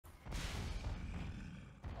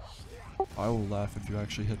I will laugh if you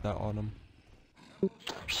actually hit that on him.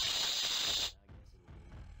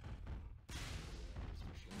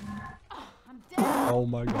 Oh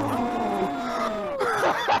my god.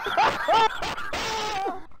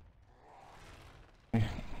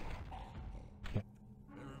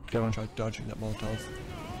 Go and try dodging that Molotov.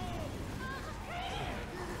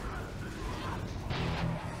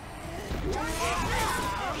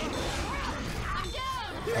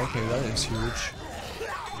 Okay, that is huge.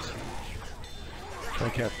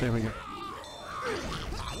 Okay, there we go.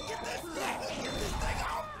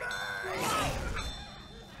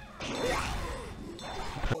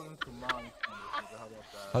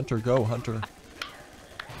 Hunter, go, Hunter.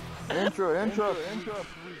 Intro.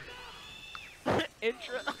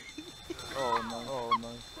 Intro. Oh no.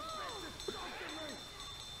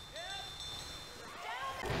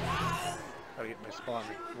 Gotta get my spawn.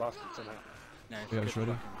 Lost it somehow. Nice. You guys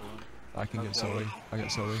ready? I can get Zoe. I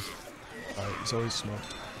got Zoe. Alright, Zoe's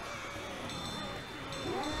smoked.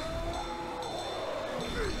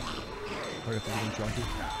 Hurry up and get Jockey.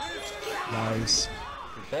 Nice.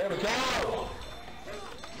 There we go!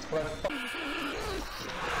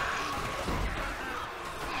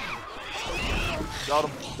 Got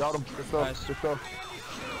him. Good stuff. Nice. Good stuff.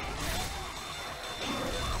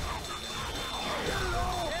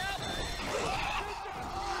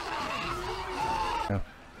 Yeah.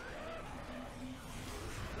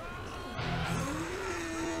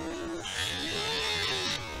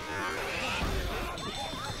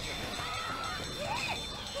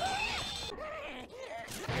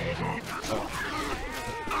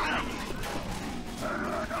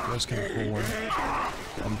 You guys can pull one.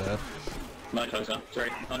 I'm dead. My closer.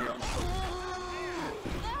 Sorry, on your own.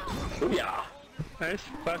 Booyah! Nice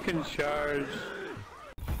fucking charge.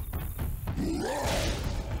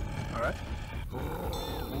 Alright.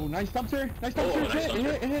 Oh, nice dumpster! Nice dumpster! Oh, nice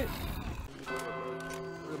dumpster. It hit!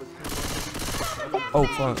 Oh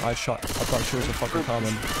fuck, I thought she was a fucking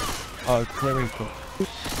common. Clearing cook.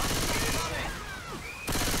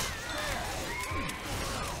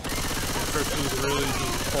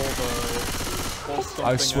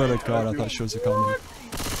 I swear to god, I thought she was a common.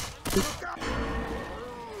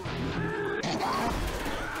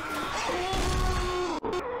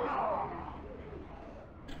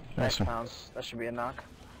 Nice pounds. That should be a knock.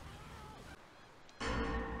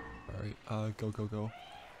 Alright, go.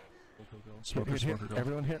 Smoker, Hit. go.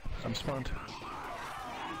 Everyone hit. I'm spawned.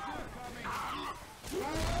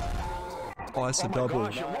 Oh, that's a double.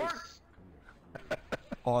 Gosh, it worked!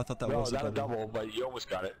 Oh, I thought that was a not double. a double, but you almost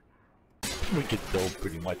got it. We could still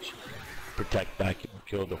pretty much protect back and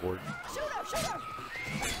kill the horde.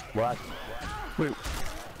 What? Wait.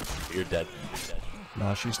 You're dead.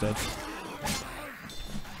 Nah, she's dead.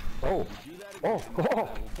 Oh!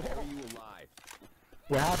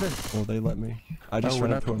 What happened? Well, they let me. I just we're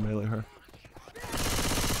ran not up to her and melee her.